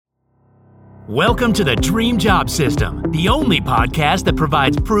Welcome to the Dream Job System, the only podcast that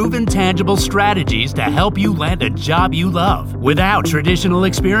provides proven, tangible strategies to help you land a job you love without traditional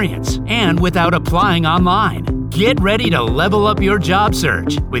experience and without applying online. Get ready to level up your job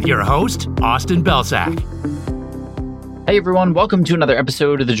search with your host, Austin Belsak. Hey everyone, welcome to another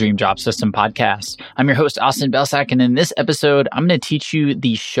episode of the Dream Job System podcast. I'm your host, Austin Belsak, and in this episode, I'm going to teach you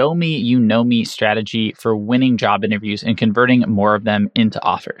the Show Me You Know Me strategy for winning job interviews and converting more of them into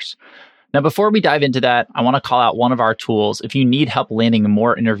offers. Now, before we dive into that, I want to call out one of our tools. If you need help landing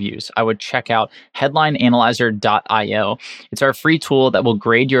more interviews, I would check out headlineanalyzer.io. It's our free tool that will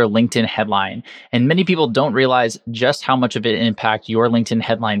grade your LinkedIn headline. And many people don't realize just how much of an impact your LinkedIn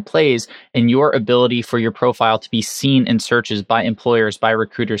headline plays in your ability for your profile to be seen in searches by employers, by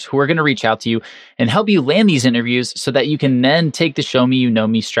recruiters who are going to reach out to you and help you land these interviews so that you can then take the Show Me You Know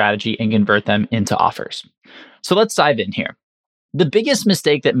Me strategy and convert them into offers. So let's dive in here. The biggest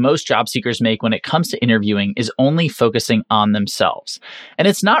mistake that most job seekers make when it comes to interviewing is only focusing on themselves. And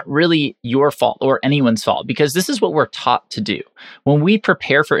it's not really your fault or anyone's fault because this is what we're taught to do. When we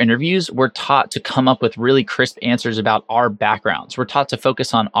prepare for interviews, we're taught to come up with really crisp answers about our backgrounds. We're taught to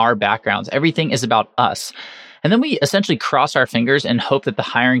focus on our backgrounds. Everything is about us. And then we essentially cross our fingers and hope that the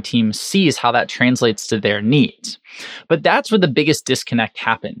hiring team sees how that translates to their needs. But that's where the biggest disconnect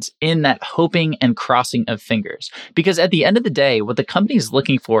happens, in that hoping and crossing of fingers. Because at the end of the day, what the company is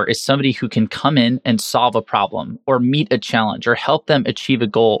looking for is somebody who can come in and solve a problem or meet a challenge or help them achieve a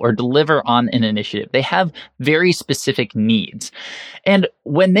goal or deliver on an initiative. They have very specific needs. And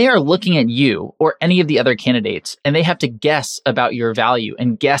when they are looking at you or any of the other candidates and they have to guess about your value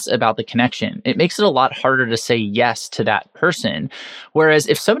and guess about the connection, it makes it a lot harder to say yes to that person. Whereas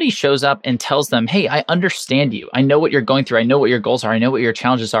if somebody shows up and tells them, hey, I understand you. I know what you're going through. I know what your goals are. I know what your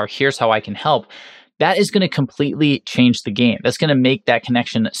challenges are. Here's how I can help. That is going to completely change the game. That's going to make that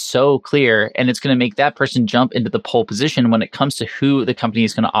connection so clear, and it's going to make that person jump into the pole position when it comes to who the company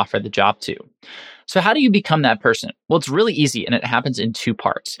is going to offer the job to. So how do you become that person? Well, it's really easy, and it happens in two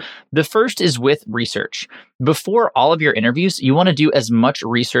parts. The first is with research. Before all of your interviews, you want to do as much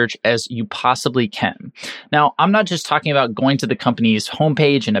research as you possibly can. Now, I'm not just talking about going to the company's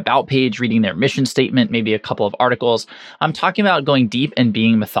homepage and about page, reading their mission statement, maybe a couple of articles. I'm talking about going deep and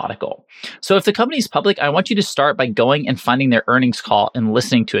being methodical. So if the company's public, I want you to start by going and finding their earnings call and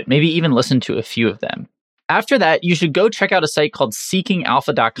listening to it, maybe even listen to a few of them. After that, you should go check out a site called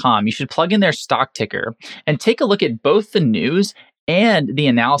seekingalpha.com. You should plug in their stock ticker and take a look at both the news and the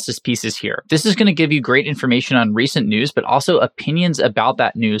analysis pieces here. This is going to give you great information on recent news, but also opinions about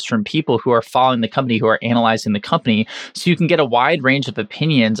that news from people who are following the company, who are analyzing the company. So you can get a wide range of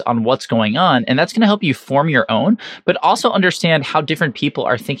opinions on what's going on. And that's going to help you form your own, but also understand how different people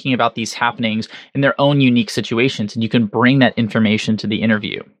are thinking about these happenings in their own unique situations. And you can bring that information to the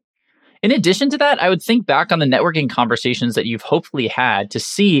interview. In addition to that, I would think back on the networking conversations that you've hopefully had to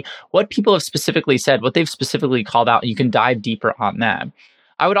see what people have specifically said, what they've specifically called out, and you can dive deeper on that.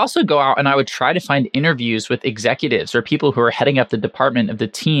 I would also go out and I would try to find interviews with executives or people who are heading up the department of the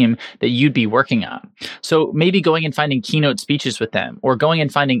team that you'd be working on. So maybe going and finding keynote speeches with them, or going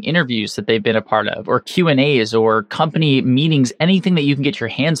and finding interviews that they've been a part of, or Q&As or company meetings, anything that you can get your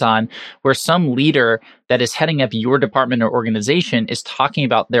hands on where some leader that is heading up your department or organization is talking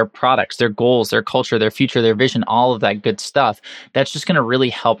about their products, their goals, their culture, their future, their vision, all of that good stuff. That's just going to really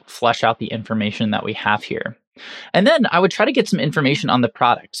help flesh out the information that we have here. And then I would try to get some information on the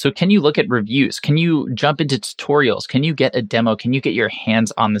product. So can you look at reviews? Can you jump into tutorials? Can you get a demo? Can you get your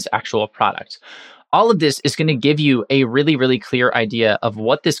hands on this actual product? All of this is going to give you a really, really clear idea of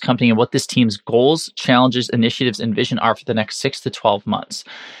what this company and what this team's goals, challenges, initiatives, and vision are for the next 6 to 12 months.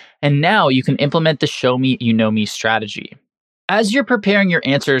 And now you can implement the Show Me You Know Me strategy. As you're preparing your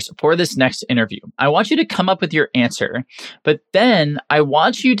answers for this next interview, I want you to come up with your answer, but then I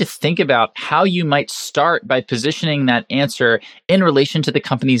want you to think about how you might start by positioning that answer in relation to the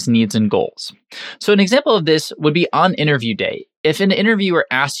company's needs and goals. So an example of this would be on interview day. If an interviewer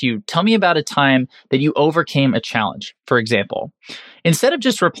asks you, tell me about a time that you overcame a challenge, for example, instead of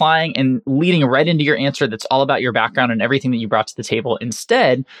just replying and leading right into your answer that's all about your background and everything that you brought to the table,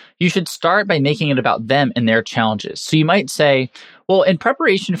 instead, you should start by making it about them and their challenges. So you might say, well, in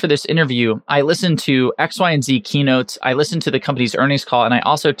preparation for this interview, I listened to X, Y, and Z keynotes. I listened to the company's earnings call, and I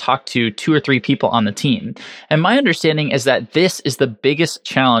also talked to 2 or 3 people on the team. And my understanding is that this is the biggest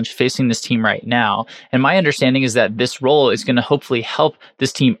challenge facing this team right now. And my understanding is that this role is going to hopefully help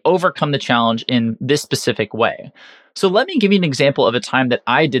this team overcome the challenge in this specific way. So let me give you an example of a time that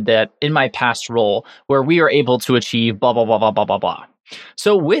I did that in my past role where we were able to achieve blah, blah, blah, blah, blah, blah, blah.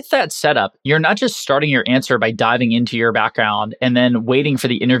 So with that setup, you're not just starting your answer by diving into your background and then waiting for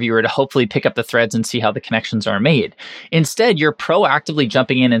the interviewer to hopefully pick up the threads and see how the connections are made. Instead, you're proactively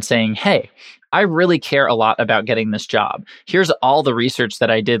jumping in and saying, hey, I really care a lot about getting this job. Here's all the research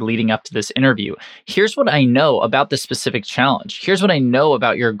that I did leading up to this interview. Here's what I know about this specific challenge. Here's what I know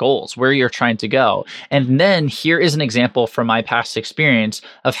about your goals, where you're trying to go. And then here is an example from my past experience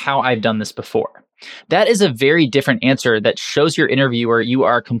of how I've done this before. That is a very different answer that shows your interviewer you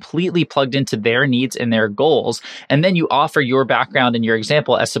are completely plugged into their needs and their goals. And then you offer your background and your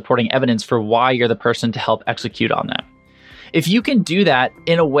example as supporting evidence for why you're the person to help execute on that. If you can do that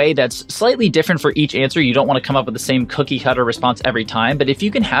in a way that's slightly different for each answer, you don't want to come up with the same cookie cutter response every time, but if you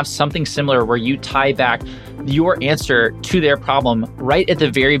can have something similar where you tie back your answer to their problem right at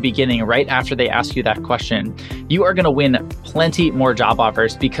the very beginning, right after they ask you that question, you are going to win plenty more job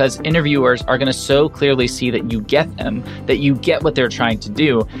offers because interviewers are going to so clearly see that you get them, that you get what they're trying to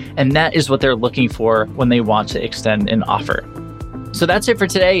do, and that is what they're looking for when they want to extend an offer. So that's it for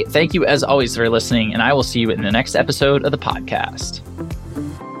today. Thank you as always for listening, and I will see you in the next episode of the podcast.